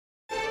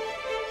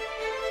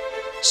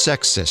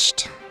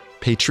sexist,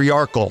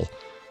 patriarchal,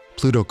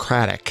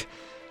 plutocratic.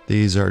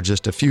 These are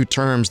just a few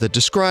terms that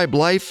describe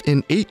life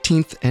in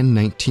 18th and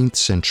 19th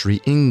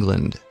century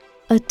England.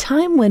 A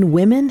time when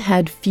women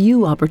had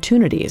few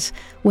opportunities,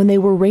 when they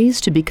were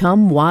raised to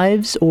become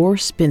wives or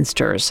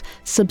spinsters,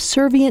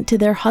 subservient to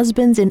their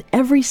husbands in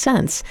every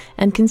sense,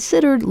 and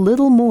considered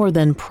little more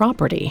than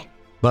property.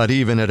 But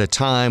even at a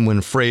time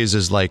when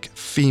phrases like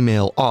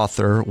female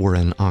author were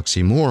an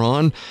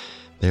oxymoron,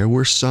 there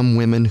were some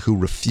women who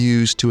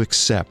refused to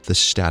accept the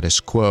status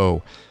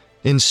quo.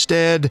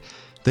 Instead,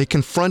 they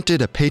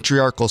confronted a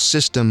patriarchal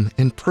system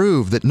and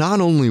proved that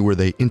not only were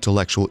they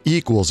intellectual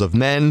equals of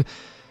men,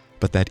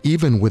 but that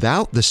even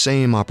without the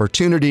same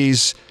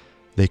opportunities,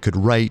 they could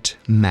write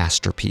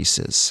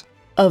masterpieces.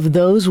 Of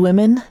those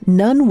women,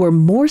 none were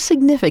more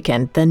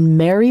significant than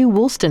Mary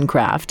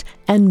Wollstonecraft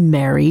and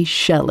Mary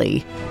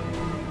Shelley.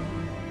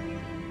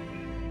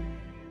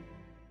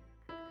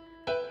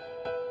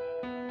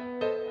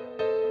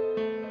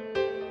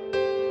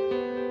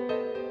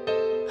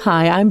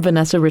 Hi, I'm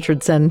Vanessa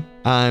Richardson.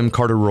 I'm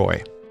Carter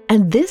Roy.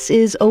 And this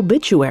is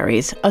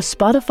Obituaries, a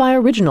Spotify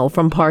original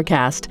from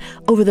Parcast.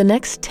 Over the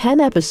next 10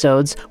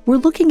 episodes, we're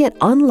looking at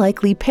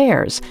unlikely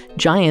pairs,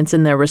 giants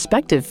in their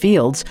respective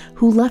fields,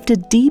 who left a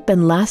deep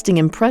and lasting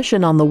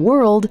impression on the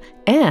world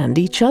and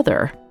each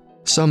other.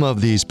 Some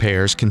of these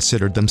pairs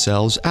considered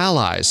themselves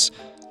allies,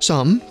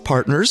 some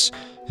partners,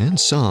 and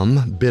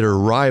some bitter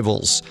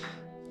rivals.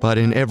 But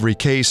in every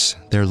case,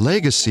 their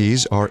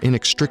legacies are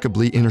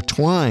inextricably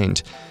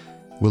intertwined.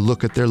 We'll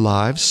look at their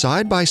lives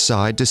side by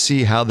side to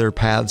see how their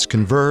paths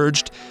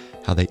converged,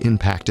 how they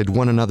impacted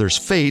one another's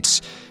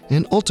fates,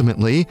 and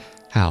ultimately,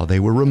 how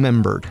they were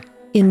remembered.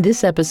 In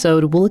this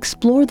episode, we'll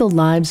explore the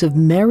lives of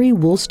Mary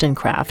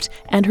Wollstonecraft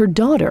and her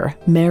daughter,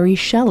 Mary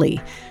Shelley,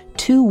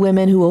 two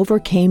women who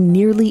overcame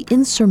nearly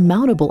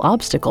insurmountable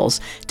obstacles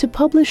to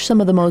publish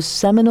some of the most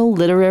seminal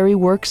literary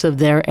works of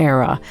their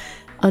era.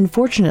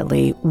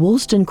 Unfortunately,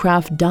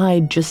 Wollstonecraft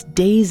died just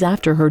days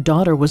after her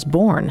daughter was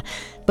born,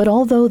 but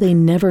although they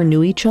never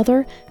knew each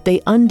other, they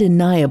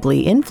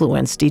undeniably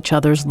influenced each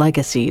other's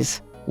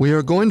legacies. We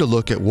are going to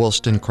look at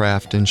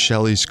Wollstonecraft and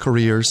Shelley's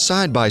careers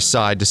side by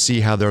side to see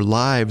how their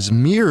lives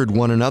mirrored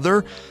one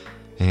another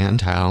and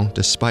how,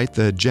 despite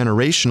the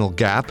generational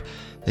gap,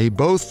 they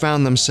both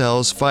found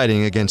themselves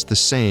fighting against the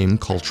same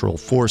cultural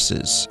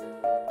forces.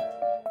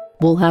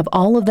 We'll have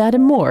all of that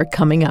and more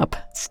coming up.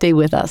 Stay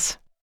with us.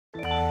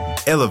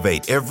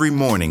 Elevate every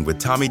morning with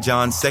Tommy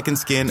John's Second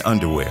Skin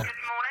underwear.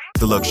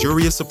 The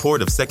luxurious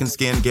support of Second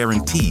Skin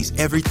guarantees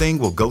everything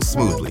will go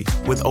smoothly.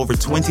 With over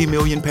 20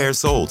 million pairs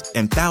sold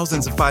and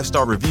thousands of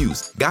 5-star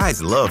reviews,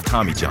 guys love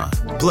Tommy John.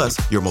 Plus,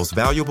 your most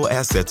valuable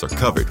assets are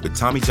covered with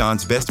Tommy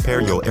John's best pair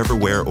you'll ever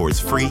wear or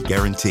its free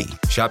guarantee.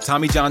 Shop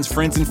Tommy John's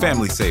Friends and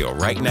Family Sale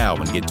right now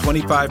and get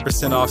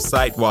 25% off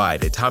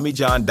site-wide at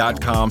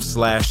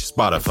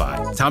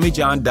TommyJohn.com/Spotify.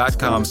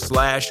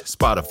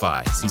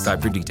 TommyJohn.com/Spotify. See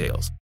site for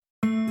details.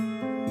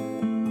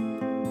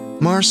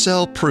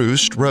 Marcel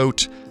Proust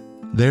wrote,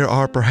 "There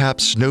are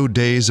perhaps no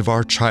days of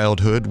our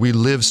childhood we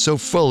live so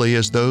fully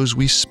as those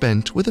we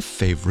spent with a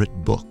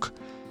favorite book."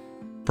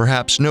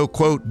 Perhaps no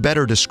quote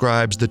better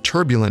describes the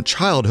turbulent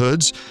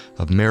childhoods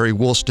of Mary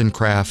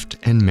Wollstonecraft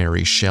and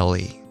Mary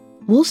Shelley.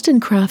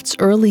 Wollstonecraft's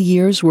early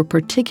years were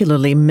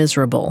particularly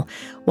miserable.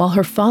 While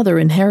her father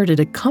inherited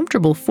a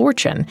comfortable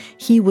fortune,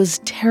 he was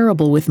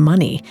terrible with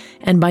money,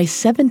 and by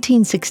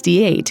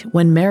 1768,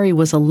 when Mary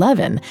was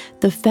 11,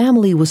 the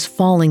family was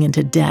falling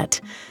into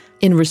debt.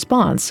 In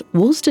response,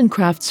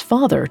 Wollstonecraft's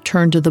father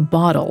turned to the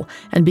bottle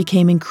and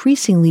became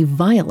increasingly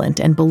violent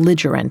and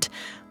belligerent.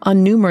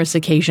 On numerous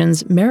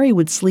occasions, Mary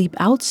would sleep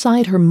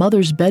outside her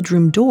mother's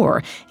bedroom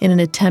door in an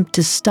attempt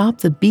to stop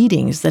the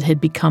beatings that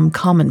had become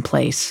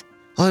commonplace.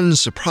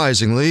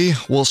 Unsurprisingly,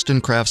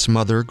 Wollstonecraft's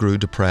mother grew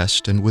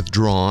depressed and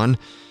withdrawn.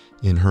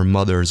 In her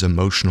mother's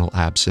emotional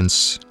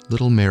absence,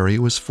 little Mary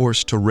was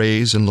forced to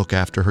raise and look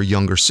after her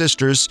younger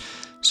sisters,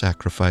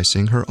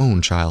 sacrificing her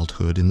own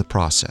childhood in the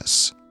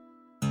process.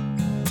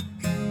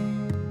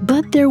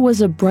 But there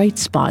was a bright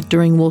spot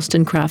during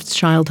Wollstonecraft's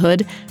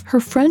childhood,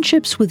 her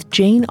friendships with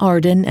Jane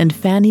Arden and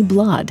Fanny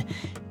Blood.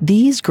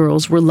 These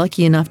girls were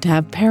lucky enough to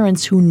have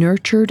parents who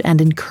nurtured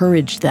and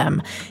encouraged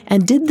them,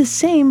 and did the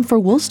same for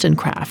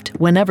Wollstonecraft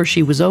whenever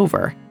she was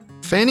over.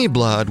 Fanny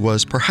Blood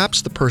was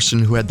perhaps the person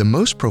who had the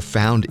most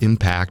profound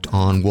impact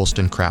on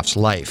Wollstonecraft's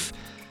life.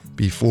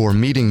 Before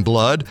meeting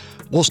Blood,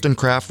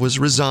 Wollstonecraft was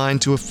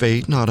resigned to a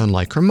fate not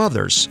unlike her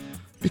mother's,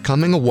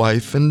 becoming a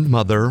wife and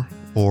mother,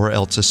 or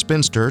else a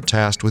spinster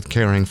tasked with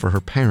caring for her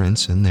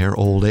parents in their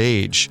old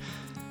age.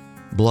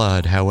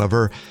 Blood,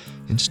 however,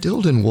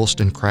 instilled in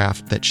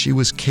Wollstonecraft that she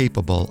was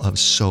capable of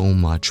so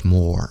much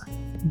more.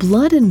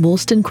 Blood and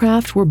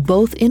Wollstonecraft were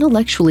both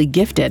intellectually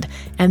gifted,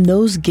 and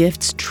those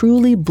gifts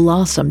truly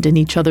blossomed in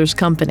each other's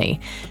company.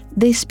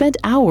 They spent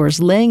hours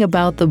laying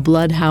about the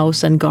Blood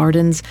house and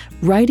gardens,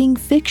 writing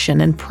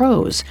fiction and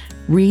prose,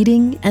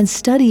 reading and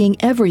studying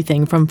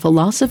everything from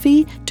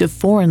philosophy to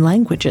foreign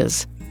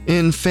languages.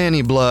 In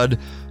Fanny Blood,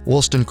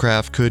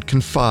 Wollstonecraft could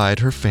confide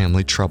her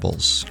family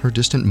troubles, her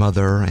distant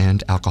mother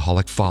and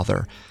alcoholic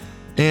father.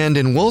 And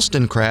in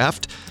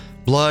Wollstonecraft,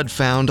 Blood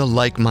found a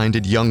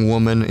like-minded young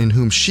woman in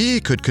whom she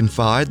could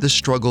confide the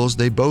struggles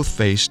they both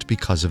faced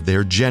because of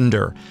their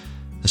gender.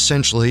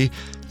 Essentially,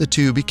 the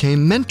two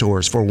became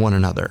mentors for one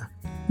another.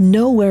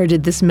 Nowhere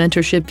did this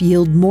mentorship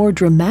yield more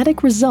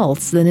dramatic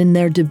results than in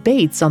their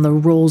debates on the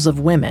roles of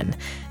women.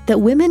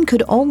 That women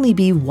could only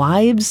be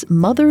wives,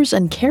 mothers,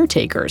 and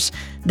caretakers.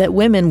 That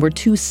women were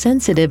too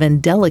sensitive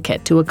and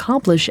delicate to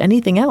accomplish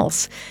anything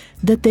else.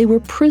 That they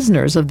were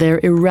prisoners of their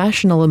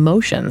irrational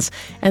emotions,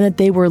 and that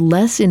they were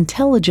less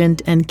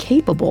intelligent and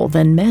capable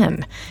than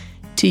men.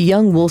 To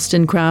young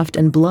Wollstonecraft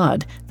and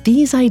Blood,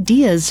 these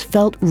ideas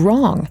felt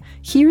wrong.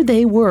 Here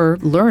they were,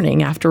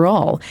 learning after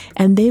all,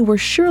 and they were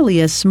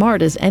surely as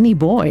smart as any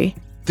boy.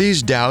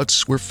 These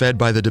doubts were fed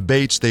by the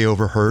debates they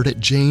overheard at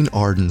Jane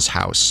Austen's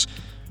house.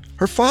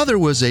 Her father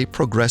was a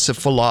progressive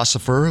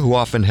philosopher who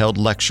often held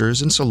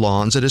lectures in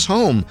salons at his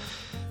home,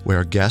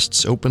 where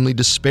guests openly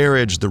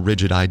disparaged the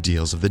rigid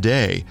ideals of the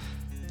day.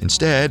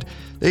 Instead,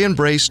 they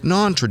embraced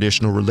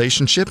non-traditional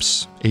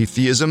relationships,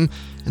 atheism,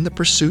 and the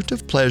pursuit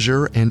of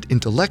pleasure and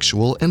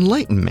intellectual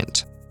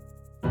enlightenment.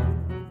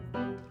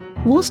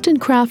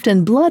 Wollstonecraft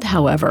and Blood,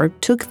 however,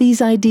 took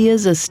these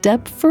ideas a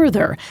step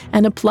further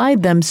and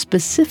applied them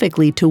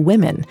specifically to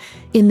women.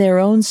 In their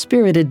own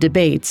spirited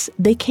debates,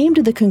 they came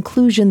to the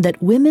conclusion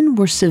that women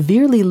were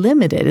severely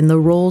limited in the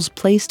roles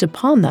placed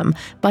upon them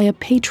by a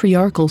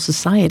patriarchal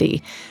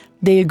society.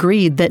 They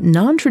agreed that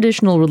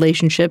non-traditional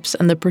relationships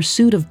and the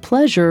pursuit of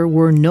pleasure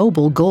were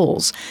noble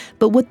goals,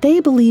 but what they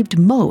believed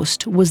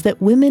most was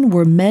that women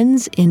were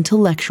men's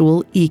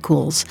intellectual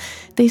equals.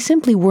 They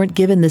simply weren't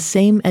given the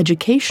same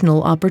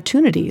educational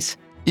opportunities.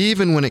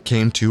 Even when it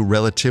came to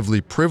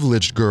relatively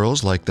privileged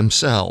girls like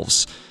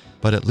themselves.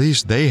 But at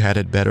least they had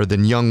it better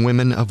than young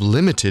women of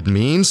limited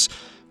means,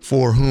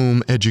 for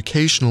whom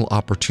educational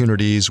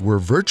opportunities were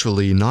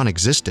virtually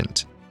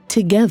non-existent.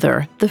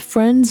 Together, the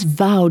friends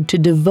vowed to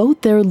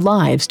devote their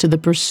lives to the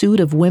pursuit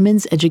of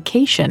women's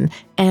education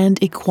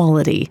and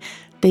equality.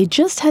 They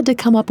just had to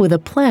come up with a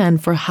plan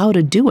for how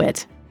to do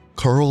it.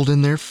 Curled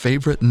in their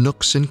favorite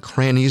nooks and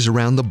crannies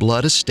around the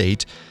Blood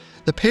estate,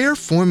 the pair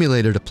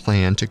formulated a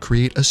plan to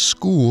create a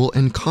school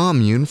and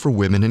commune for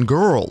women and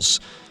girls,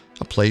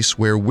 a place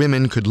where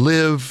women could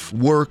live,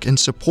 work, and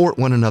support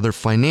one another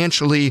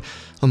financially,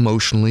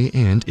 emotionally,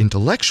 and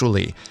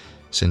intellectually,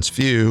 since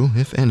few,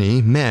 if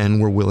any, men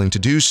were willing to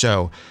do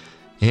so.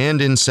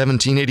 And in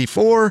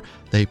 1784,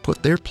 they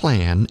put their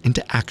plan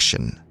into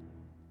action.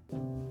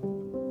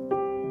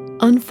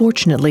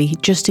 Unfortunately,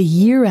 just a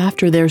year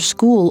after their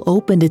school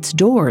opened its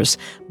doors,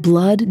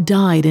 Blood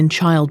died in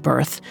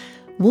childbirth.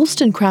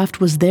 Wollstonecraft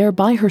was there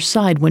by her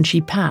side when she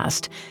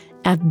passed.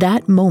 At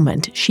that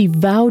moment, she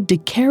vowed to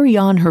carry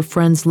on her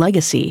friend's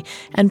legacy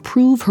and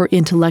prove her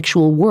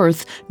intellectual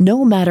worth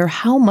no matter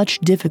how much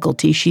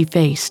difficulty she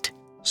faced.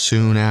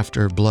 Soon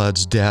after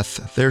Blood's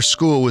death, their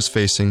school was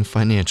facing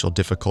financial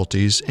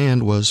difficulties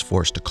and was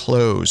forced to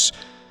close.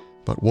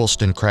 But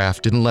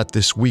Wollstonecraft didn't let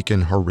this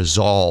weaken her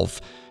resolve.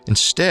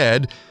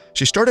 Instead,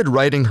 she started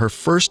writing her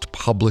first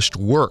published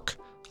work,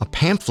 a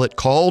pamphlet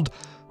called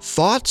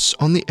Thoughts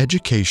on the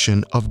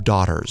Education of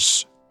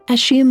Daughters. As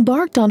she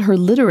embarked on her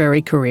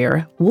literary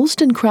career,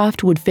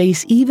 Wollstonecraft would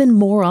face even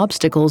more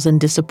obstacles and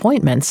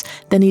disappointments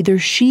than either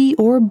she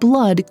or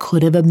Blood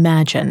could have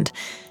imagined.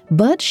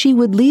 But she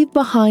would leave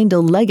behind a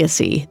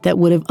legacy that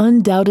would have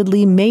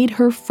undoubtedly made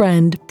her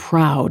friend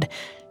proud.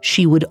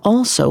 She would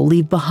also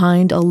leave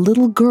behind a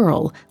little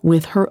girl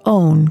with her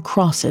own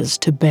crosses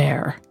to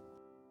bear.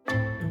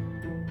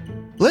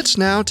 Let's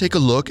now take a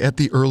look at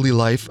the early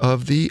life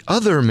of the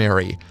other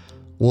Mary,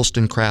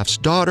 Wollstonecraft's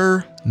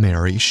daughter,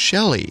 Mary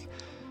Shelley.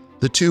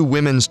 The two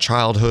women's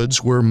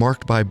childhoods were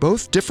marked by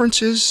both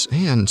differences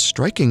and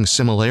striking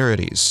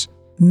similarities.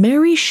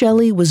 Mary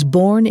Shelley was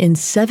born in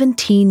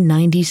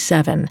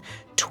 1797,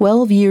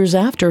 12 years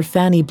after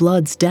Fanny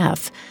Blood's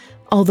death.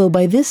 Although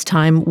by this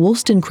time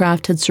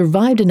Wollstonecraft had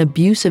survived an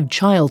abusive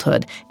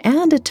childhood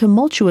and a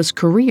tumultuous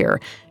career,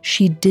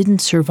 she didn't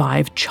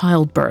survive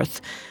childbirth.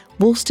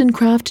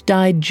 Wollstonecraft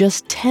died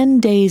just 10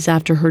 days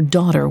after her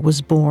daughter was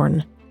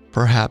born.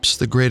 Perhaps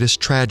the greatest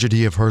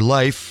tragedy of her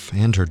life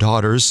and her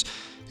daughter's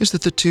is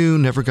that the two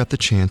never got the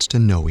chance to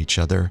know each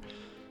other.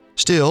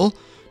 Still,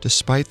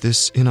 despite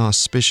this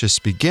inauspicious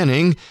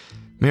beginning,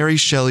 Mary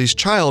Shelley's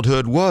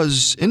childhood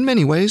was, in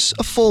many ways,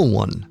 a full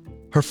one.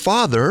 Her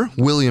father,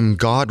 William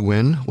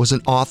Godwin, was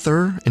an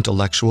author,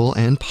 intellectual,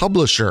 and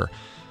publisher.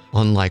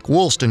 Unlike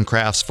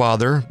Wollstonecraft's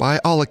father, by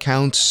all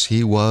accounts,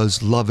 he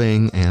was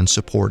loving and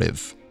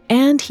supportive.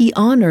 And he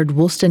honored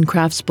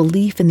Wollstonecraft's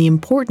belief in the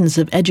importance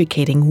of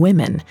educating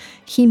women.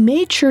 He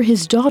made sure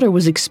his daughter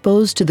was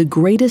exposed to the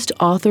greatest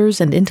authors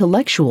and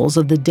intellectuals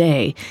of the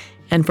day,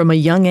 and from a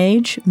young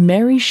age,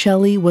 Mary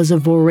Shelley was a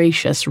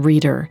voracious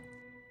reader.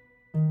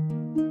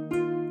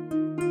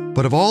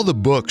 But of all the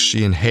books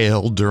she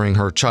inhaled during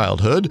her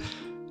childhood,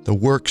 the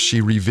works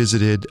she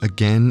revisited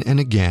again and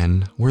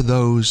again were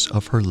those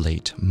of her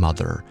late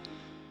mother.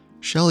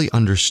 Shelley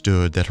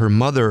understood that her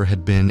mother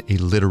had been a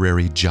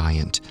literary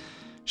giant.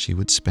 She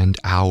would spend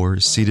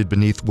hours seated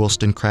beneath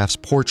Wollstonecraft's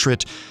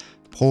portrait,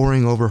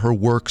 poring over her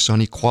works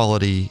on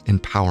equality,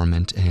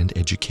 empowerment, and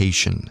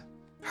education.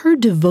 Her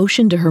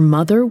devotion to her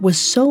mother was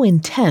so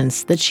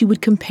intense that she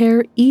would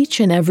compare each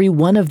and every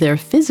one of their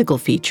physical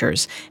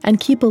features and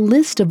keep a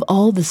list of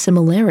all the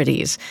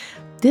similarities.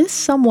 This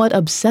somewhat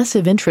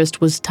obsessive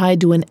interest was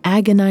tied to an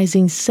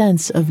agonizing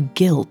sense of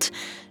guilt.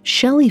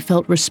 Shelley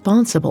felt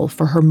responsible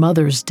for her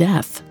mother's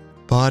death.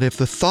 But if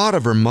the thought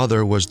of her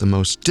mother was the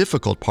most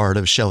difficult part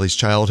of Shelley's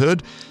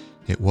childhood,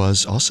 it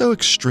was also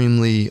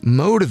extremely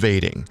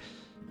motivating.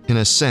 In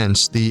a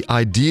sense, the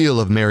ideal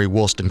of Mary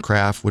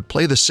Wollstonecraft would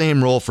play the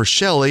same role for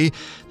Shelley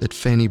that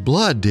Fanny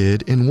Blood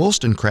did in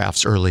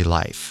Wollstonecraft's early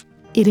life.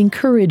 It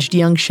encouraged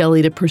young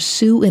Shelley to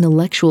pursue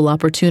intellectual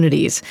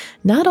opportunities,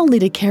 not only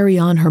to carry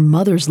on her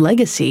mother's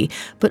legacy,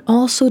 but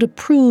also to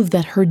prove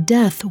that her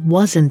death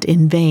wasn't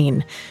in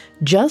vain,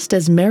 just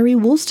as Mary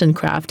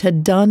Wollstonecraft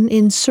had done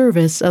in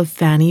service of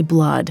Fanny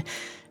Blood.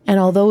 And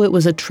although it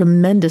was a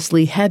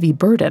tremendously heavy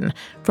burden,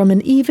 from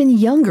an even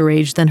younger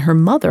age than her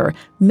mother,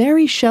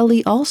 Mary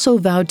Shelley also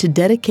vowed to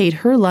dedicate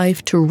her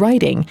life to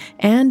writing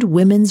and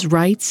women's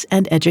rights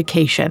and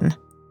education.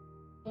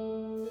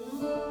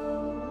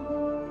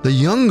 The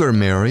younger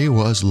Mary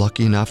was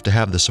lucky enough to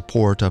have the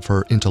support of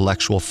her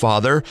intellectual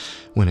father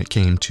when it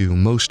came to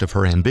most of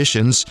her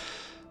ambitions.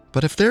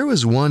 But if there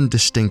was one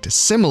distinct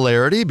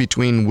similarity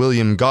between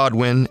William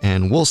Godwin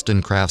and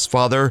Wollstonecraft's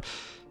father,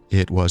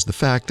 it was the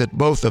fact that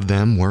both of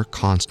them were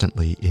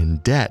constantly in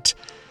debt.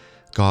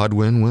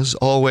 Godwin was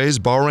always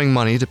borrowing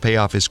money to pay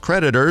off his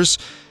creditors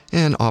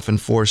and often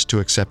forced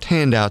to accept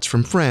handouts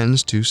from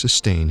friends to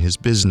sustain his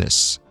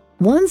business.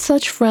 One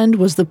such friend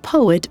was the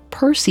poet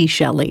Percy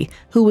Shelley,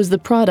 who was the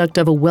product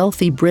of a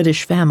wealthy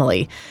British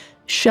family.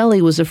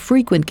 Shelley was a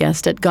frequent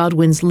guest at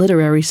Godwin's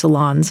literary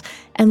salons,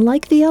 and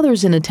like the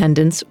others in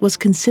attendance, was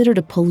considered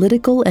a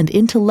political and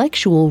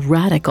intellectual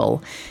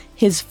radical.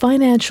 His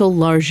financial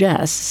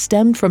largesse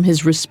stemmed from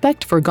his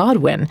respect for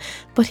Godwin,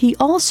 but he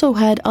also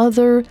had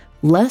other,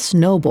 less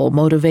noble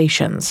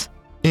motivations.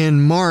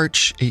 In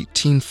March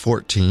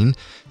 1814,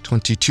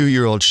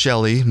 22-year-old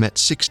Shelley met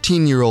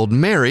 16-year-old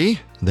Mary,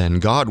 then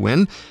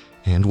Godwin,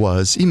 and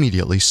was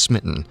immediately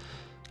smitten.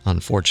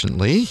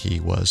 Unfortunately, he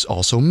was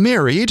also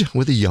married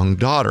with a young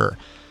daughter.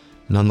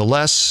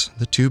 Nonetheless,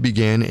 the two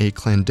began a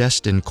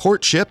clandestine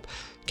courtship,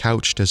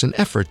 couched as an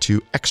effort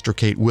to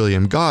extricate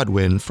William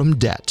Godwin from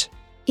debt.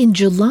 In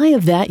July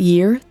of that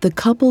year, the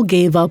couple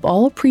gave up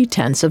all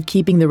pretense of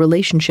keeping the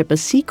relationship a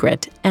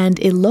secret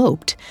and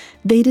eloped.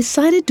 They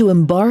decided to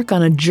embark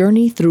on a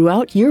journey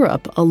throughout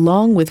Europe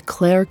along with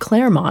Claire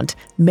Clairmont,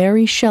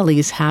 Mary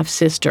Shelley's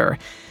half-sister.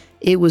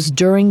 It was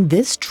during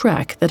this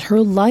trek that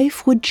her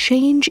life would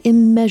change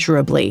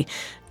immeasurably.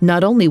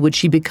 Not only would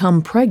she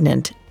become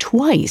pregnant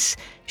twice,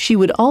 she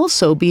would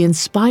also be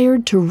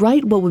inspired to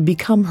write what would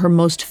become her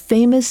most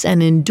famous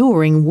and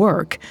enduring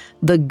work,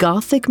 the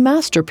Gothic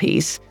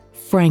masterpiece,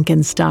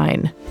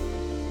 Frankenstein.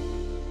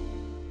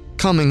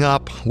 Coming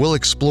up, we'll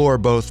explore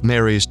both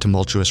Mary's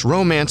tumultuous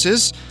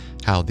romances,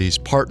 how these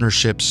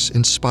partnerships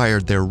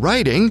inspired their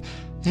writing,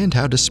 and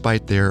how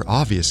despite their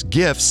obvious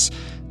gifts,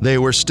 they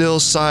were still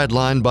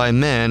sidelined by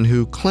men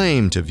who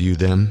claimed to view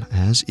them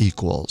as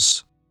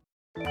equals.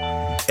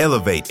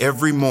 Elevate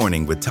every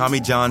morning with Tommy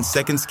John's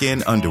Second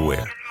Skin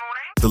underwear.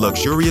 The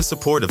luxurious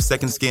support of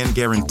Second Skin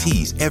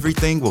guarantees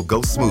everything will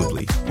go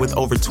smoothly. With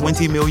over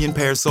 20 million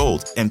pairs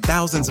sold and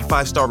thousands of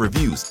 5-star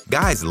reviews,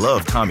 guys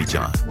love Tommy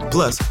John.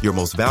 Plus, your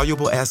most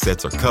valuable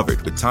assets are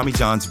covered with Tommy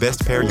John's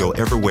best pair you'll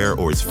ever wear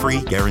or its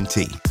free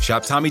guarantee.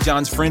 Shop Tommy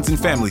John's Friends and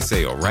Family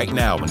Sale right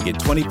now and get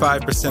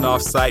 25%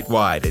 off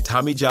site-wide at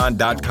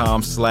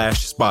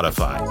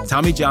TommyJohn.com/Spotify.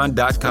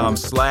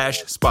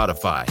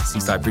 TommyJohn.com/Spotify.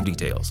 See site for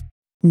details.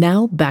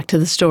 Now back to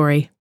the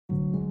story.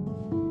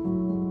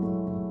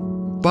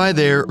 By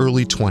their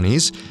early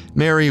 20s,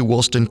 Mary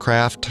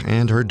Wollstonecraft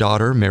and her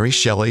daughter Mary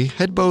Shelley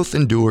had both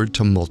endured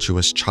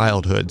tumultuous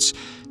childhoods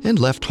and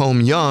left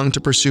home young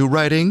to pursue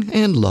writing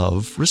and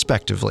love,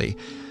 respectively.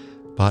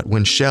 But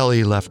when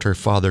Shelley left her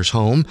father's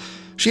home,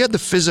 she had the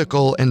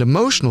physical and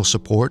emotional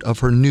support of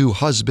her new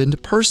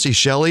husband, Percy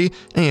Shelley,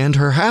 and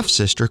her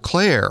half-sister,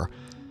 Claire.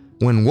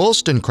 When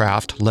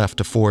Wollstonecraft left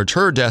to forge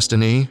her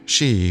destiny,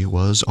 she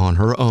was on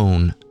her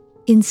own.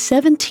 In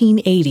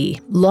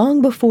 1780,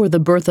 long before the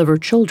birth of her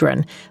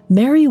children,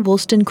 Mary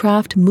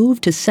Wollstonecraft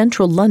moved to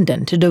central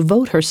London to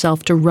devote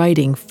herself to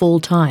writing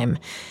full-time.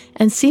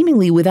 And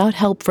seemingly without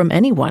help from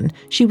anyone,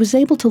 she was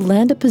able to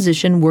land a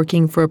position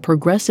working for a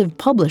progressive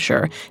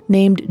publisher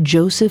named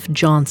Joseph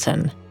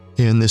Johnson.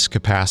 In this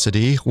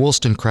capacity,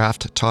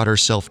 Wollstonecraft taught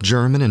herself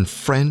German and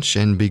French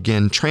and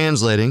began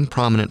translating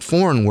prominent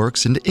foreign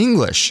works into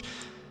English.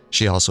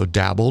 She also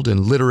dabbled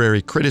in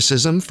literary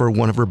criticism for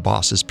one of her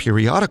boss's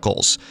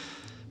periodicals.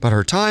 But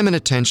her time and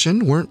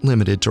attention weren't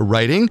limited to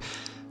writing.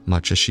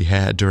 Much as she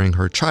had during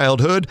her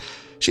childhood,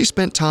 she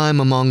spent time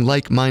among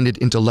like-minded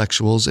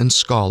intellectuals and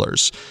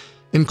scholars,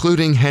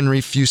 including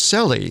Henry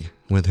Fuseli,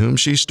 with whom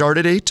she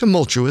started a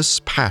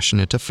tumultuous,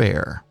 passionate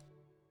affair.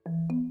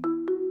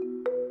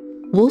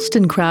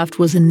 Wollstonecraft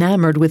was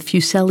enamored with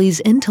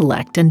Fuseli's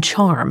intellect and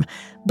charm,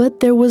 but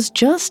there was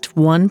just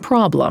one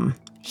problem.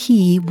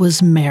 He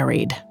was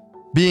married.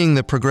 Being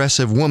the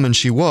progressive woman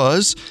she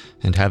was,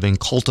 and having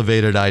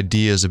cultivated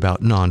ideas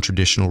about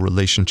non-traditional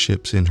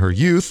relationships in her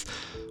youth,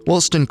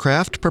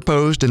 Wollstonecraft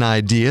proposed an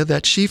idea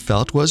that she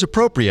felt was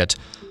appropriate,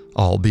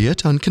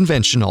 albeit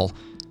unconventional.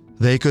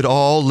 They could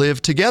all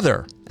live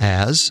together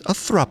as a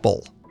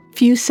throuple.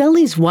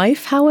 Fuseli's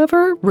wife,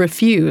 however,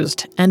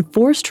 refused and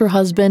forced her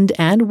husband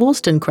and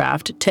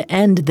Wollstonecraft to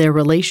end their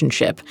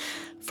relationship.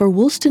 For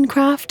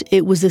Wollstonecraft,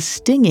 it was a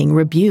stinging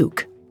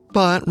rebuke.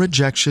 But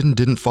rejection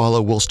didn't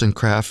follow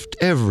Wollstonecraft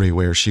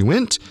everywhere she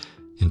went.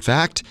 In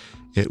fact,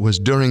 it was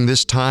during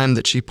this time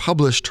that she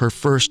published her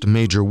first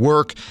major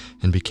work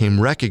and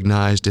became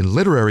recognized in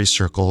literary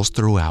circles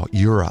throughout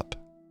Europe.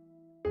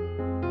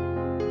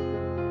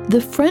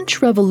 The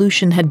French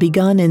Revolution had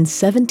begun in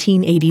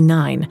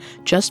 1789,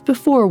 just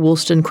before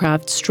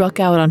Wollstonecraft struck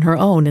out on her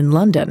own in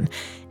London,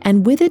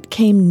 and with it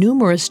came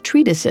numerous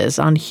treatises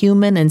on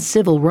human and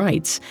civil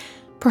rights.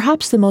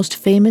 Perhaps the most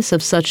famous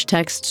of such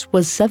texts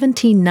was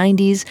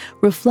 1790's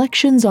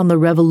Reflections on the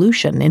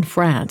Revolution in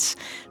France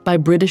by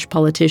British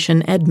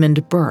politician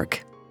Edmund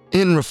Burke.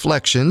 In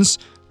Reflections,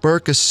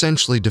 Burke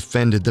essentially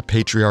defended the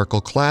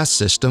patriarchal class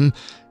system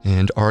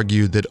and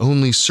argued that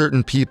only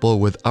certain people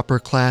with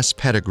upper-class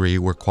pedigree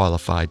were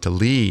qualified to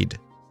lead.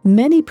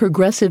 Many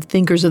progressive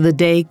thinkers of the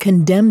day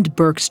condemned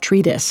Burke's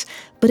treatise,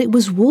 but it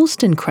was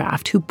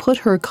Wollstonecraft who put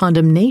her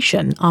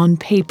condemnation on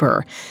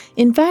paper.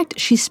 In fact,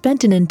 she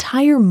spent an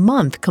entire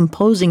month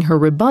composing her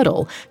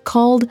rebuttal,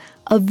 called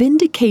A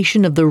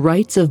Vindication of the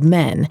Rights of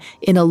Men,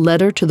 in a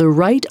letter to the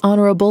Right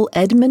Honorable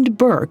Edmund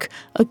Burke,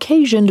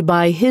 occasioned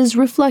by his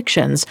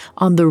reflections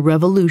on the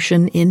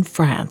Revolution in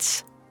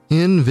France.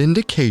 In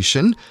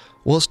Vindication,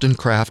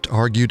 Wollstonecraft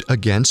argued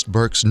against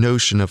Burke's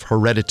notion of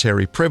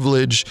hereditary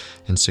privilege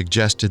and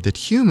suggested that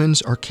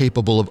humans are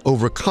capable of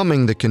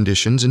overcoming the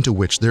conditions into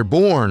which they're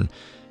born,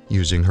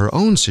 using her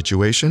own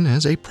situation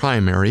as a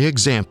primary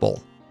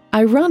example.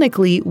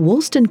 Ironically,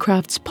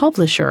 Wollstonecraft's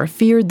publisher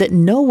feared that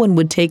no one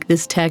would take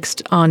this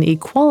text on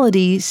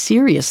equality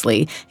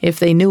seriously if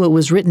they knew it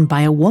was written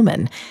by a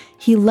woman.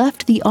 He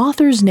left the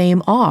author's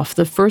name off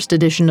the first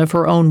edition of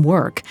her own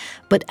work,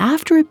 but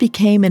after it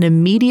became an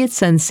immediate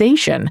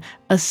sensation,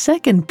 a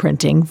second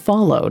printing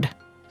followed.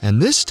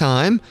 And this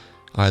time,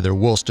 either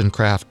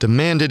Wollstonecraft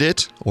demanded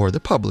it or the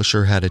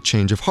publisher had a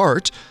change of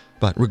heart,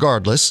 but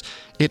regardless,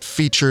 it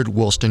featured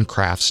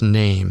Wollstonecraft's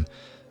name.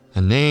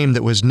 A name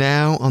that was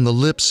now on the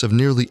lips of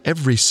nearly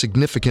every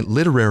significant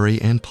literary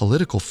and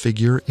political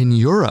figure in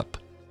Europe.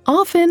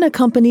 Often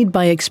accompanied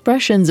by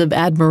expressions of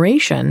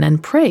admiration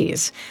and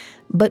praise.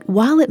 But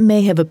while it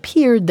may have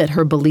appeared that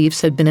her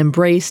beliefs had been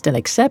embraced and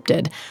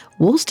accepted,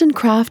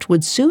 Wollstonecraft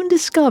would soon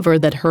discover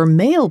that her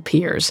male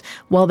peers,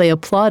 while they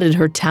applauded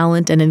her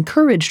talent and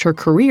encouraged her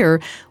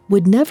career,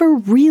 would never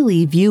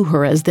really view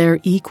her as their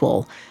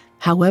equal,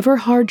 however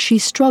hard she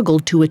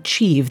struggled to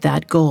achieve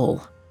that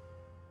goal.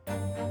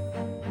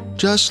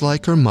 Just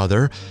like her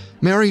mother,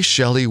 Mary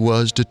Shelley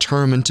was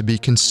determined to be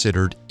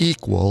considered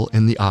equal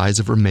in the eyes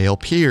of her male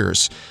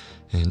peers.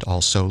 And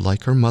also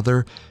like her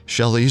mother,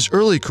 Shelley's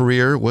early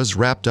career was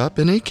wrapped up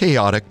in a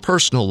chaotic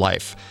personal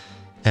life.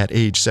 At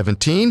age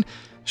 17,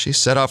 she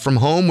set off from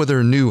home with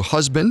her new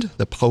husband,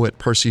 the poet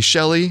Percy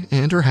Shelley,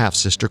 and her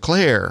half-sister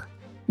Claire.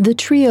 The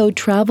trio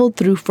traveled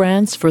through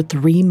France for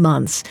 3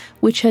 months,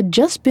 which had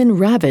just been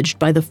ravaged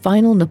by the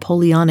final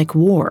Napoleonic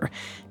War.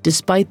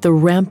 Despite the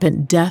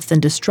rampant death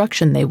and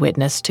destruction they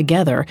witnessed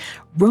together,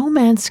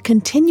 romance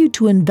continued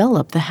to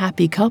envelop the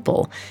happy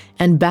couple,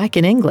 and back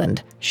in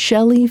England,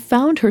 Shelley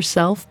found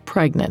herself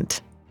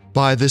pregnant.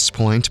 By this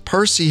point,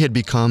 Percy had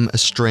become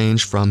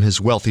estranged from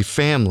his wealthy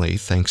family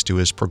thanks to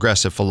his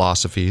progressive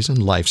philosophies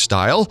and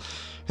lifestyle,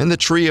 and the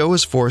trio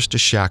was forced to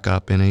shack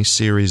up in a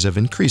series of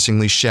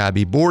increasingly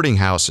shabby boarding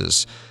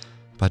houses.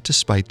 But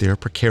despite their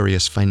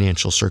precarious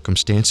financial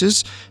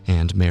circumstances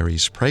and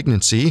Mary's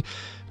pregnancy,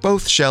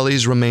 both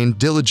Shelleys remained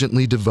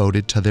diligently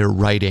devoted to their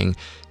writing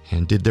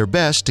and did their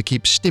best to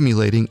keep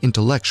stimulating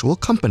intellectual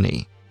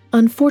company.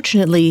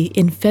 Unfortunately,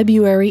 in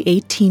February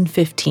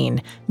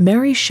 1815,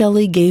 Mary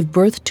Shelley gave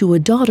birth to a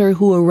daughter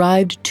who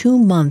arrived 2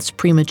 months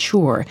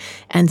premature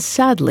and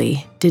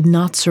sadly did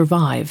not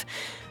survive.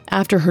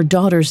 After her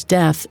daughter's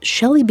death,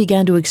 Shelley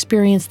began to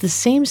experience the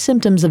same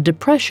symptoms of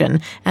depression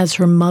as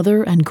her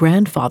mother and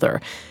grandfather.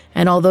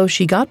 And although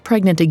she got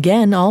pregnant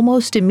again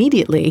almost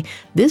immediately,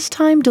 this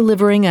time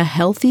delivering a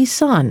healthy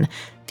son,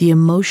 the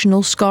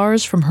emotional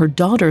scars from her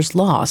daughter's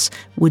loss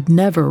would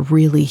never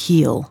really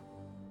heal.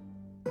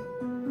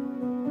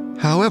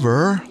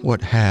 However,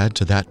 what had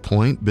to that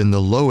point been the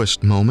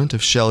lowest moment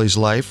of Shelley's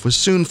life was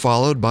soon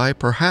followed by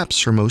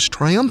perhaps her most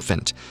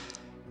triumphant.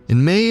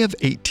 In May of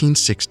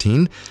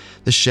 1816,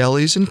 the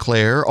Shelleys and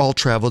Claire all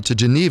traveled to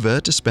Geneva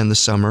to spend the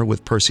summer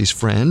with Percy's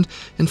friend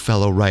and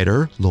fellow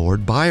writer,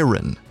 Lord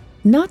Byron.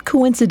 Not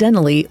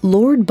coincidentally,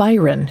 Lord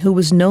Byron, who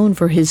was known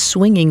for his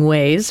swinging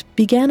ways,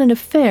 began an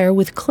affair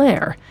with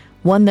Claire,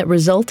 one that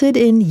resulted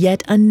in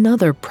yet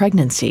another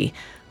pregnancy.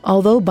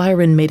 Although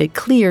Byron made it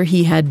clear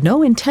he had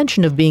no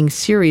intention of being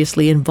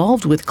seriously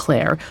involved with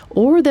Claire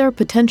or their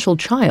potential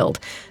child,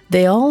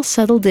 they all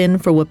settled in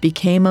for what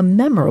became a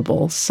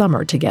memorable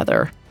summer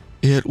together.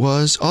 It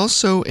was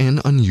also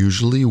an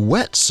unusually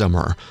wet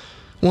summer,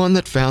 one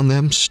that found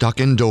them stuck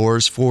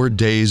indoors for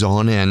days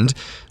on end,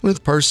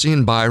 with Percy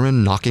and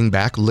Byron knocking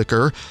back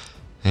liquor.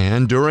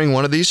 And during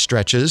one of these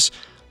stretches,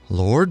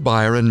 Lord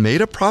Byron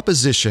made a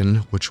proposition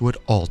which would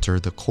alter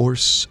the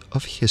course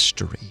of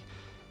history.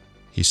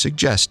 He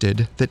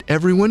suggested that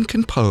everyone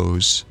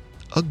compose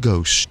a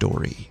ghost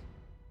story.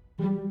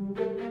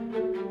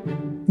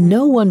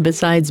 No one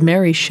besides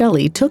Mary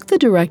Shelley took the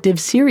directive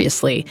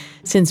seriously,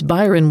 since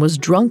Byron was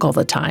drunk all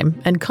the time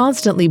and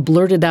constantly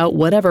blurted out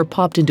whatever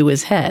popped into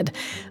his head.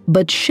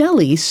 But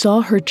Shelley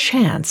saw her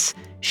chance.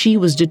 She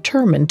was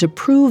determined to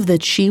prove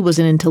that she was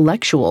an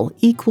intellectual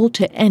equal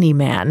to any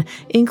man,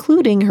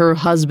 including her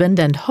husband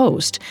and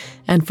host,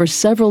 and for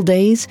several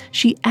days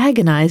she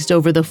agonized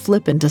over the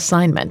flippant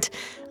assignment,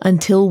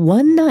 until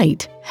one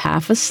night,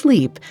 half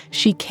asleep,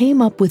 she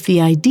came up with the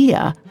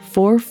idea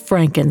for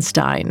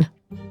Frankenstein.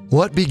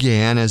 What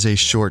began as a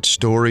short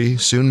story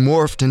soon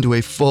morphed into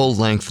a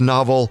full-length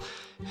novel,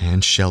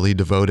 and Shelley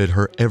devoted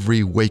her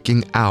every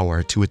waking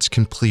hour to its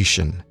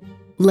completion.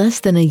 Less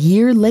than a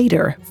year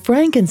later,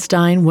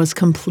 Frankenstein was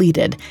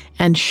completed,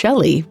 and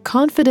Shelley,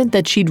 confident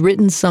that she'd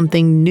written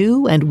something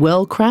new and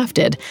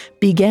well-crafted,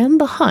 began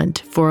the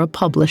hunt for a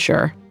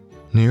publisher.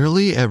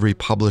 Nearly every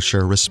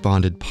publisher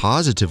responded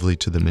positively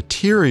to the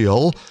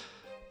material,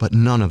 but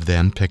none of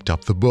them picked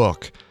up the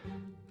book.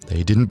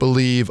 They didn't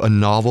believe a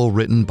novel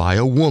written by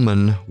a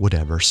woman would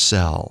ever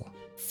sell.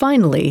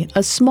 Finally,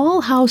 a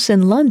small house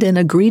in London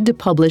agreed to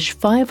publish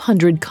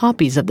 500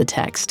 copies of the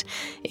text.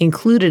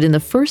 Included in the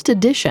first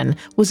edition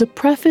was a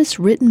preface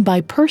written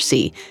by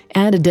Percy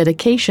and a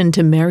dedication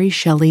to Mary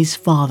Shelley's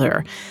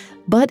father.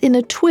 But in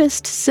a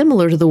twist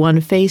similar to the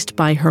one faced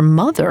by her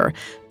mother,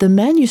 the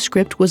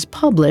manuscript was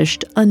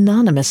published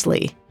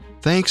anonymously.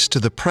 Thanks to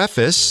the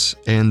preface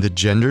and the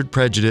gendered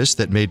prejudice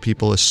that made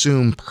people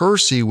assume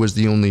Percy was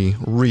the only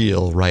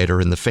real writer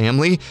in the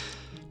family,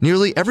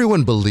 nearly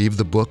everyone believed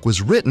the book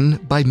was written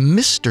by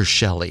Mr.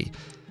 Shelley.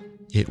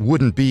 It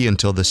wouldn't be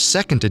until the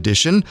second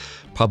edition,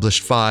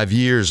 published 5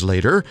 years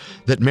later,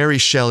 that Mary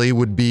Shelley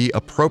would be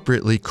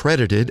appropriately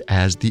credited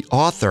as the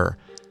author.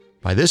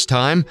 By this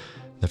time,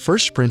 the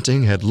first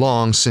printing had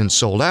long since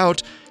sold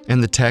out,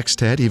 and the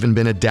text had even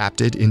been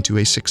adapted into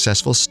a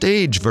successful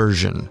stage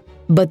version.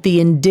 But the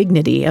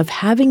indignity of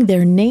having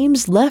their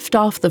names left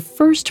off the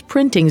first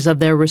printings of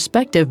their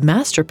respective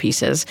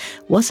masterpieces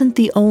wasn't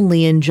the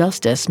only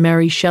injustice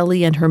Mary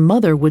Shelley and her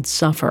mother would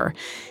suffer.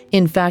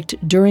 In fact,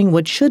 during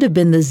what should have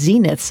been the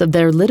zeniths of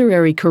their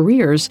literary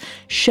careers,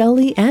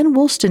 Shelley and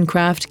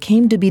Wollstonecraft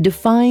came to be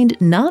defined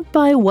not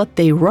by what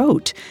they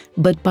wrote,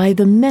 but by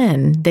the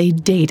men they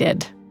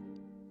dated.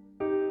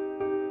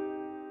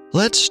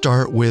 Let's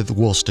start with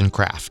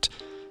Wollstonecraft.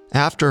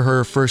 After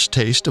her first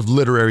taste of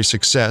literary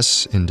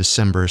success in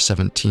December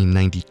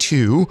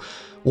 1792,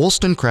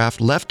 Wollstonecraft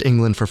left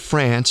England for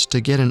France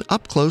to get an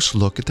up-close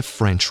look at the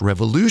French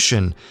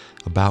Revolution,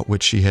 about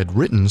which she had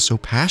written so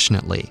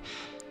passionately.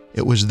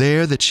 It was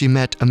there that she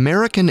met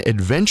American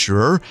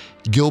adventurer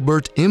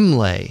Gilbert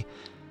Imlay.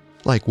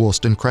 Like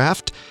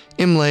Wollstonecraft,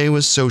 Imlay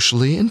was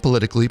socially and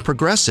politically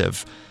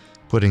progressive.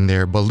 Putting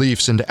their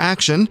beliefs into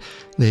action,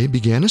 they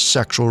began a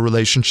sexual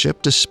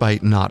relationship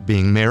despite not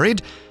being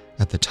married.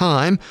 At the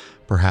time,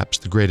 perhaps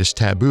the greatest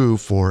taboo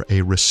for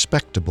a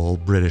respectable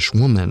British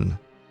woman.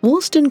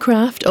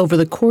 Wollstonecraft, over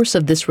the course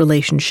of this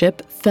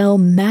relationship, fell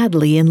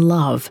madly in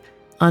love.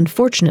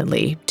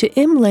 Unfortunately, to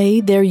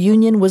Imlay, their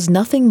union was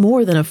nothing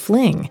more than a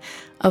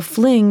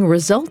fling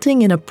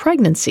resulting in a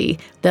pregnancy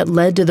that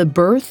led to the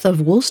birth of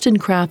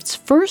Wollstonecraft's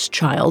first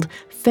child,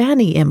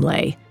 Fanny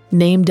Imlay,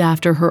 named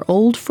after her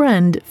old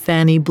friend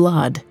Fanny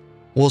Blood.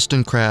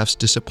 Wollstonecraft's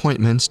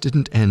disappointments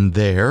didn't end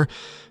there.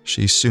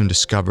 She soon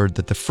discovered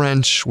that the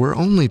French were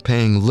only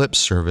paying lip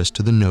service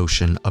to the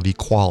notion of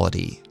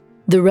equality.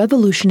 The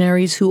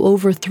revolutionaries who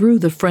overthrew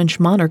the French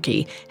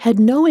monarchy had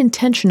no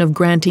intention of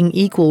granting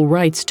equal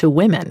rights to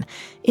women.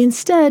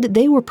 Instead,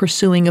 they were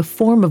pursuing a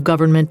form of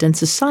government and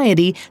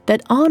society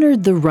that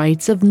honored the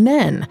rights of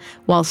men,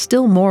 while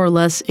still more or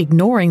less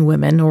ignoring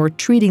women or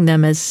treating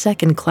them as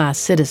second-class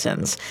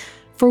citizens.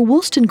 For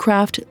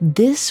Wollstonecraft,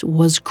 this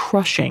was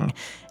crushing,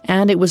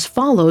 and it was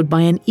followed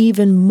by an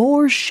even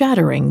more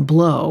shattering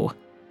blow.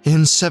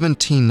 In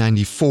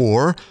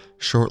 1794,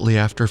 shortly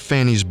after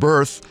Fanny's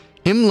birth,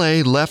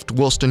 Imlay left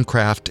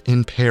Wollstonecraft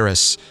in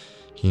Paris.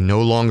 He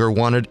no longer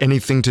wanted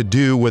anything to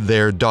do with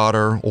their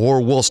daughter or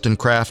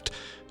Wollstonecraft,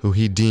 who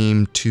he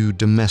deemed too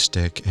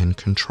domestic and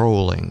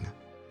controlling.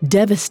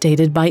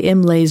 Devastated by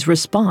Imlay's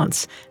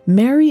response,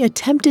 Mary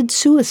attempted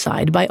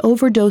suicide by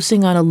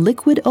overdosing on a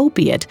liquid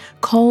opiate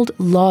called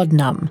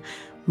laudanum.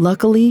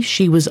 Luckily,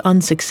 she was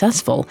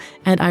unsuccessful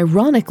and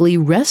ironically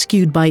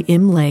rescued by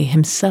Imlay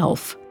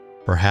himself.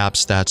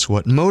 Perhaps that's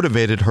what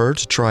motivated her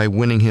to try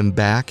winning him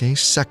back a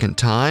second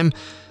time,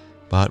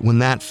 but when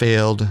that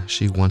failed,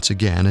 she once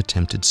again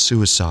attempted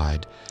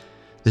suicide,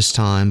 this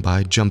time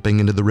by jumping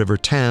into the River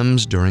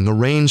Thames during a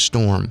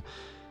rainstorm.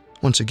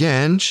 Once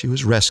again, she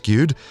was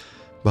rescued,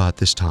 but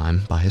this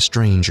time by a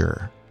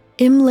stranger.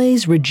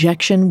 Imlay's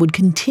rejection would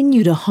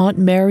continue to haunt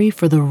Mary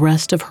for the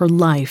rest of her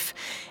life,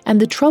 and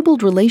the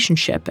troubled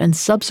relationship and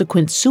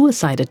subsequent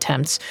suicide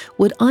attempts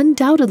would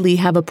undoubtedly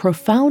have a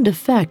profound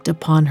effect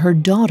upon her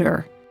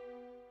daughter.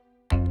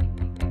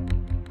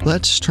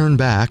 Let's turn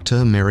back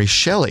to Mary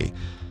Shelley.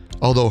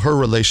 Although her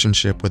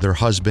relationship with her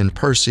husband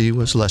Percy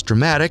was less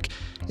dramatic,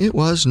 it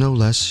was no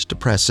less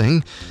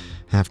depressing.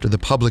 After the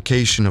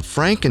publication of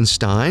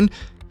Frankenstein,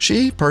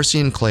 she, Percy,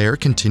 and Claire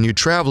continued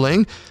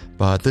traveling,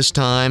 but this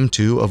time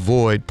to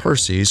avoid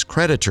Percy's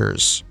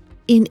creditors.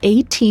 In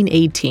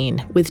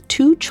 1818, with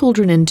 2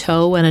 children in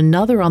tow and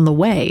another on the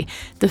way,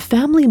 the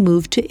family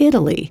moved to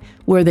Italy,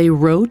 where they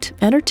wrote,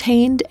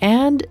 entertained,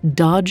 and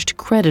dodged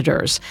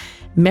creditors.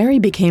 Mary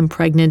became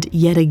pregnant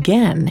yet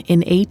again in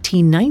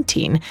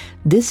 1819,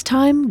 this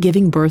time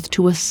giving birth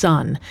to a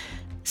son.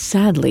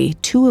 Sadly,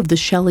 2 of the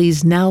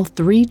Shelleys' now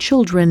 3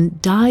 children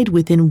died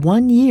within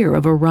 1 year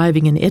of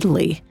arriving in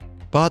Italy.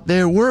 But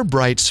there were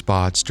bright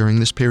spots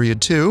during this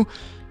period too.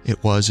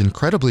 It was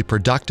incredibly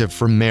productive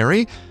for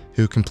Mary,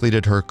 who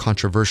completed her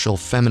controversial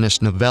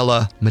feminist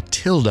novella,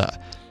 Matilda.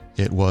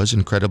 It was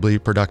incredibly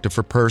productive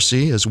for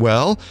Percy as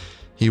well.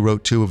 He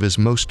wrote 2 of his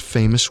most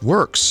famous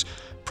works,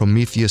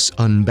 Prometheus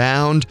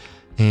Unbound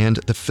and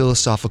The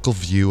Philosophical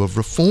View of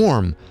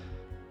Reform.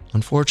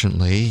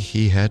 Unfortunately,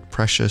 he had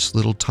precious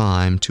little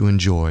time to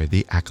enjoy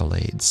the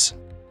accolades.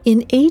 In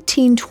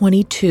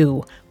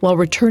 1822, while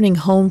returning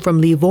home from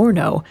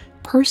Livorno,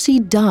 Percy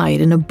died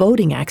in a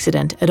boating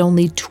accident at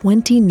only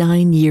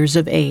 29 years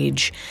of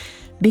age.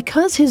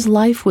 Because his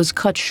life was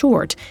cut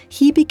short,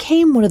 he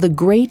became one of the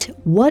great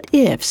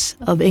what-ifs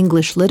of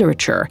English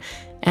literature,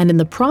 and in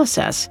the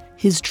process,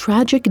 his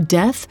tragic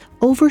death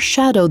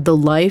overshadowed the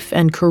life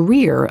and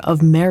career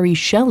of Mary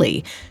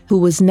Shelley, who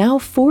was now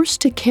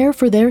forced to care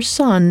for their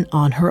son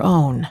on her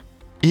own.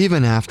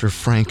 Even after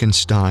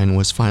Frankenstein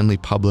was finally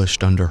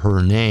published under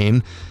her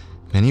name,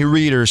 many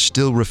readers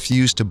still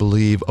refused to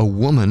believe a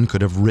woman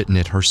could have written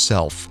it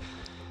herself.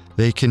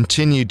 They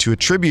continued to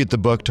attribute the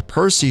book to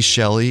Percy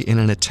Shelley in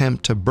an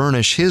attempt to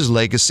burnish his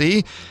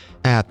legacy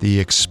at the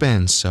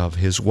expense of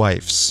his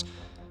wife's,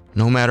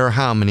 no matter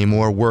how many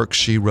more works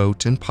she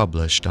wrote and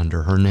published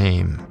under her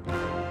name.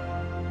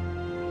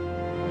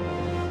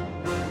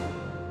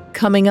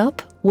 Coming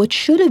up, what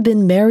should have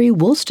been Mary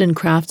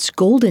Wollstonecraft's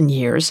golden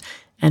years,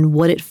 and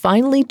what it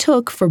finally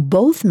took for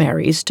both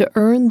Marys to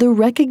earn the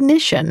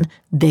recognition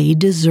they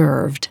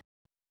deserved.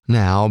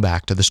 Now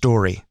back to the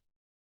story.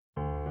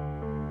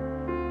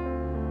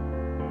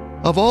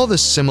 Of all the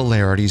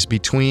similarities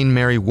between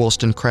Mary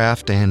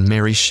Wollstonecraft and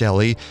Mary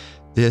Shelley,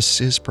 this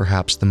is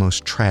perhaps the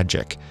most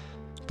tragic.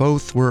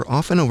 Both were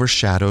often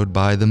overshadowed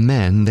by the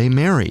men they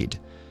married.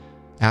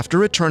 After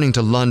returning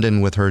to London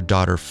with her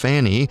daughter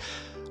Fanny,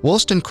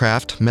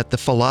 Wollstonecraft met the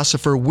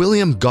philosopher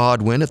William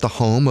Godwin at the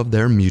home of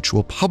their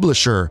mutual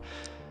publisher.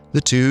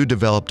 The two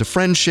developed a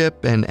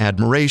friendship and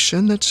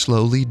admiration that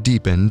slowly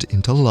deepened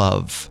into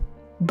love.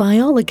 By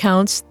all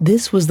accounts,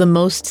 this was the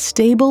most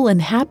stable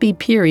and happy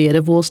period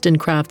of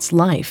Wollstonecraft's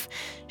life.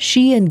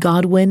 She and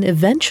Godwin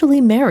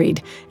eventually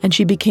married, and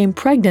she became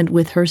pregnant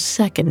with her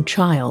second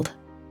child.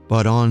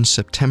 But on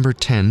September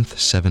 10,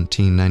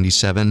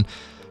 1797,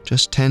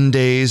 just 10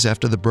 days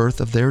after the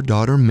birth of their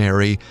daughter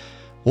Mary,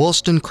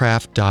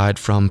 Wollstonecraft died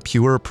from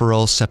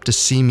puerperal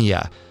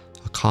septicemia,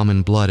 a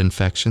common blood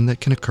infection that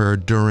can occur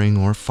during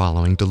or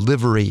following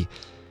delivery.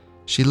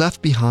 She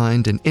left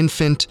behind an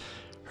infant,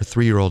 her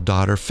 3-year-old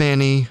daughter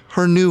Fanny,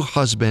 her new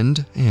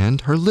husband,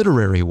 and her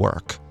literary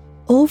work.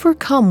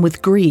 Overcome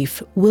with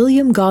grief,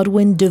 William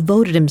Godwin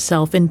devoted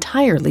himself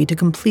entirely to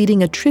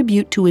completing a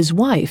tribute to his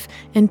wife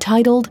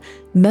entitled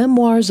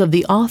Memoirs of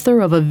the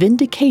Author of a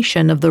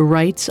Vindication of the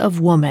Rights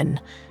of Woman.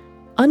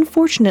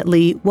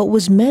 Unfortunately, what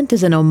was meant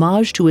as an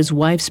homage to his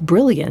wife's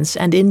brilliance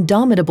and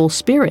indomitable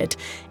spirit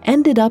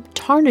ended up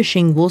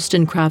tarnishing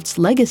Wollstonecraft's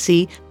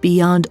legacy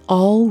beyond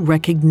all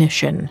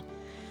recognition.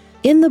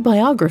 In the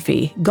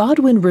biography,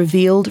 Godwin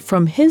revealed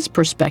from his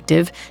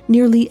perspective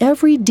nearly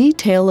every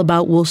detail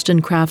about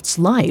Wollstonecraft's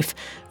life,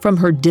 from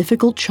her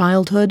difficult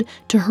childhood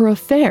to her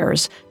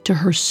affairs to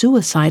her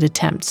suicide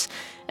attempts.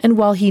 And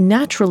while he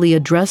naturally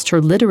addressed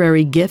her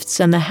literary gifts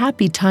and the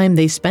happy time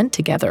they spent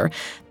together,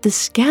 the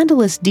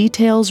scandalous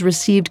details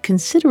received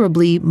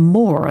considerably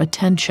more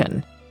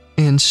attention.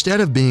 Instead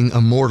of being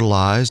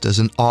immortalized as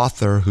an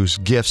author whose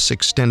gifts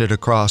extended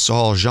across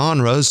all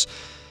genres,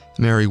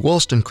 Mary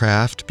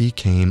Wollstonecraft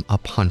became a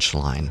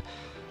punchline.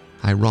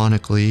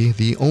 Ironically,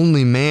 the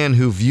only man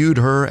who viewed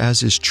her as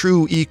his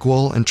true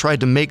equal and tried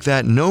to make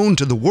that known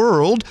to the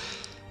world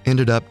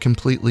ended up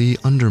completely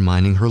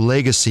undermining her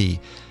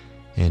legacy.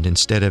 And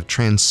instead of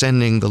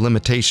transcending the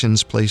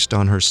limitations placed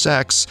on her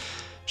sex,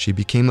 she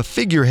became a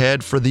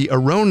figurehead for the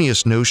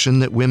erroneous notion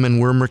that women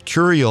were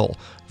mercurial,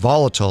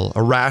 volatile,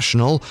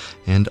 irrational,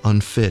 and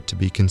unfit to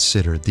be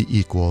considered the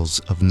equals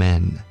of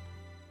men.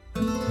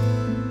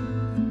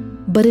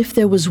 But if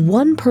there was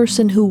one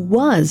person who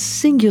was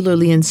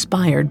singularly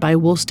inspired by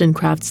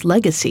Wollstonecraft's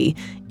legacy,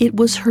 it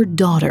was her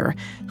daughter,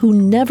 who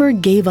never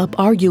gave up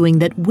arguing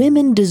that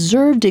women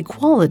deserved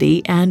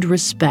equality and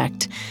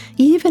respect,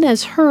 even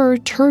as her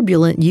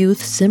turbulent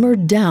youth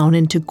simmered down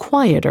into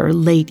quieter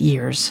late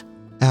years.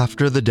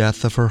 After the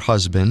death of her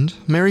husband,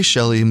 Mary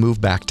Shelley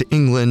moved back to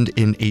England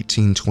in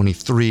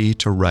 1823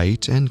 to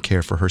write and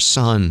care for her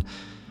son.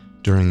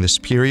 During this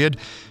period,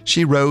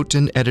 she wrote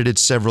and edited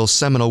several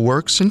seminal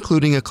works,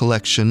 including a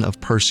collection of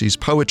Percy's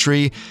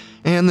poetry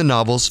and the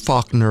novels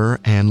Faulkner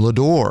and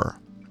Lodore.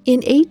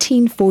 In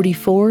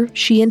 1844,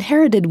 she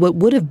inherited what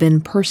would have been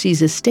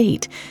Percy's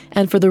estate,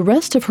 and for the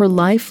rest of her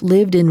life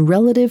lived in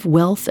relative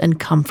wealth and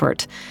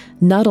comfort.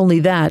 Not only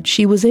that,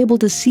 she was able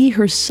to see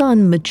her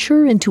son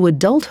mature into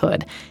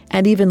adulthood,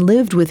 and even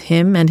lived with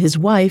him and his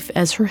wife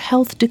as her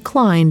health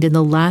declined in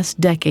the last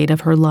decade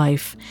of her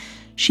life.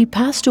 She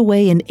passed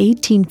away in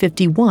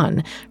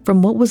 1851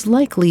 from what was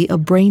likely a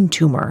brain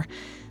tumor.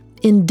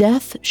 In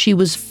death, she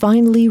was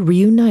finally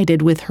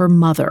reunited with her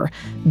mother,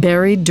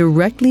 buried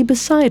directly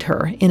beside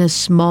her in a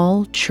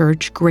small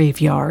church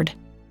graveyard.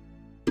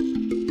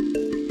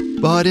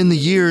 But in the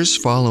years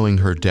following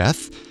her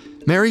death,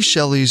 Mary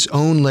Shelley's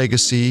own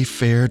legacy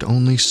fared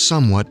only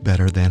somewhat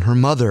better than her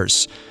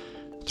mother's.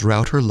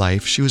 Throughout her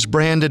life, she was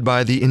branded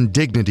by the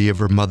indignity of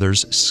her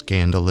mother's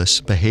scandalous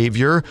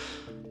behavior.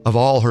 Of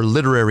all her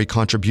literary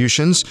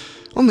contributions,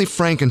 only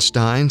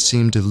Frankenstein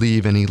seemed to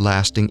leave any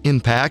lasting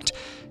impact,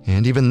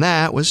 and even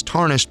that was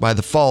tarnished by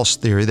the false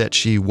theory that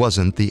she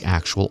wasn't the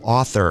actual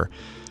author.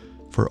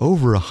 For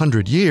over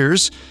 100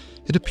 years,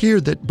 it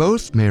appeared that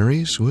both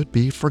Marys would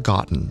be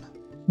forgotten.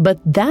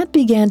 But that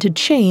began to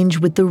change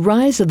with the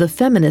rise of the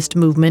feminist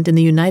movement in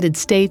the United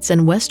States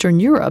and Western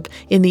Europe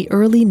in the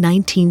early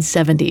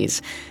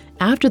 1970s.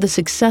 After the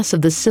success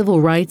of the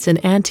civil rights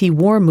and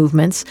anti-war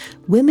movements,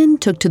 women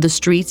took to the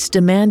streets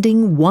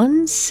demanding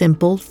one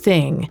simple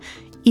thing: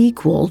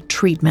 equal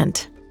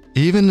treatment.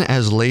 Even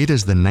as late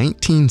as the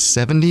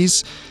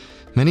 1970s,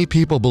 many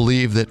people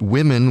believed that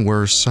women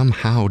were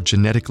somehow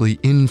genetically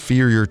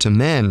inferior to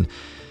men,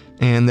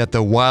 and that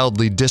the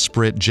wildly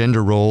disparate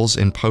gender roles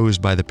imposed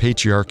by the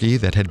patriarchy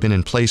that had been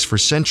in place for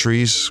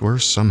centuries were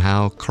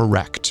somehow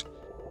correct.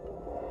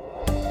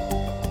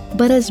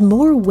 But as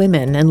more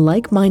women and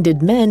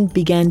like-minded men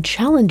began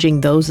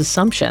challenging those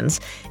assumptions,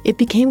 it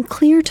became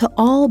clear to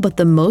all but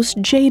the most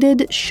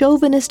jaded,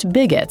 chauvinist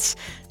bigots,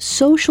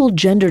 social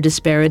gender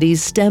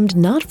disparities stemmed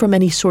not from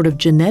any sort of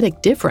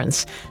genetic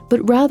difference,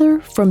 but rather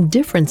from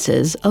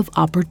differences of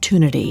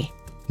opportunity.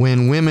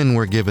 When women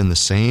were given the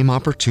same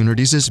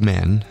opportunities as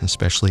men,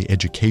 especially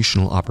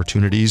educational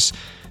opportunities,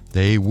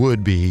 they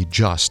would be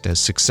just as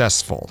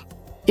successful.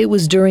 It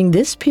was during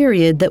this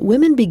period that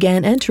women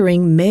began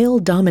entering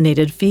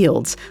male-dominated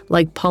fields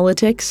like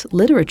politics,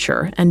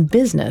 literature, and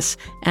business,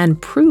 and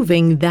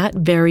proving that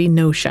very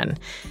notion.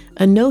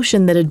 A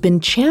notion that had been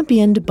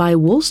championed by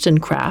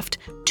Wollstonecraft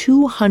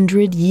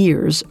 200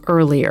 years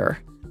earlier.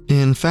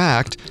 In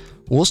fact,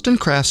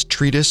 Wollstonecraft's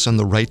treatise on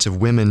the rights of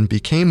women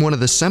became one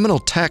of the seminal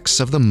texts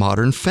of the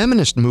modern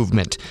feminist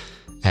movement,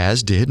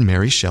 as did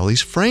Mary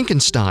Shelley's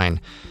Frankenstein,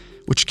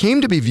 which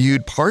came to be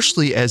viewed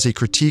partially as a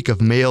critique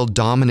of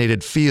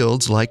male-dominated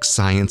fields like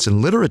science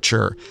and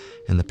literature,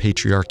 and the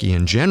patriarchy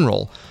in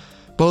general.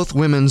 Both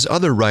women's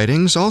other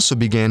writings also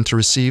began to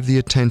receive the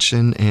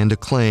attention and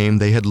acclaim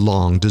they had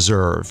long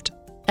deserved.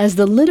 As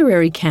the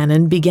literary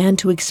canon began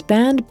to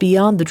expand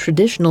beyond the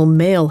traditional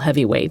male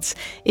heavyweights,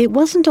 it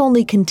wasn't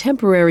only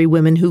contemporary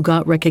women who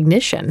got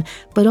recognition,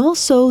 but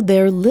also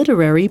their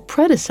literary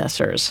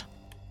predecessors.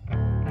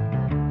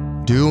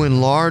 Due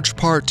in large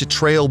part to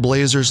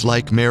trailblazers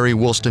like Mary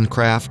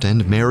Wollstonecraft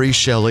and Mary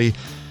Shelley,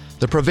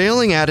 the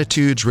prevailing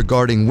attitudes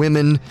regarding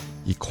women,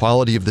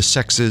 equality of the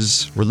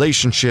sexes,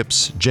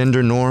 relationships,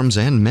 gender norms,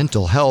 and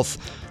mental health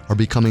are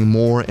becoming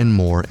more and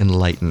more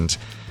enlightened.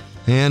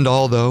 And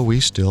although we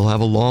still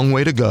have a long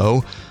way to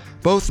go,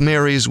 both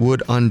Marys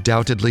would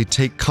undoubtedly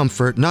take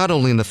comfort not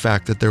only in the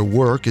fact that their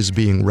work is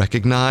being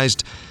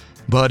recognized,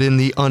 but in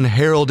the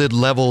unheralded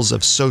levels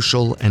of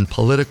social and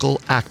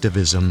political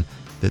activism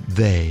that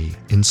they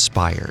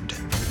inspired.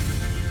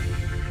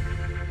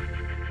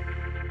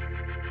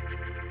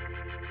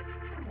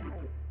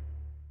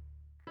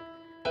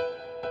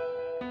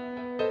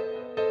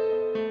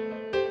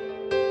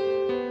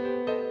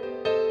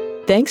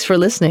 Thanks for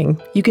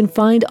listening. You can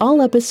find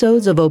all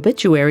episodes of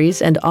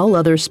Obituaries and all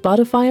other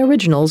Spotify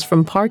originals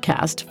from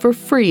Parcast for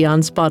free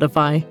on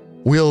Spotify.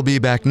 We'll be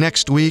back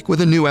next week with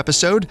a new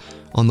episode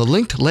on the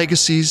linked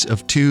legacies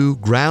of two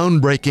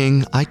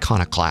groundbreaking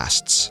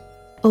iconoclasts.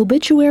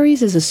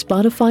 Obituaries is a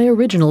Spotify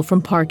original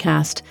from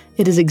Parcast.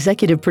 It is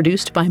executive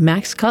produced by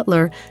Max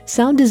Cutler,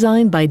 sound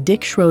designed by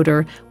Dick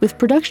Schroeder, with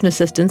production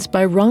assistance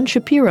by Ron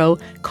Shapiro,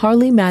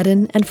 Carly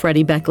Madden, and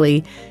Freddie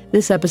Beckley.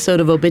 This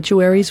episode of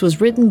Obituaries was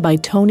written by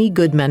Tony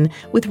Goodman,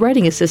 with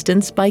writing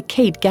assistance by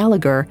Kate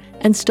Gallagher,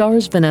 and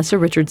stars Vanessa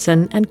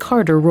Richardson and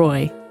Carter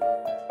Roy.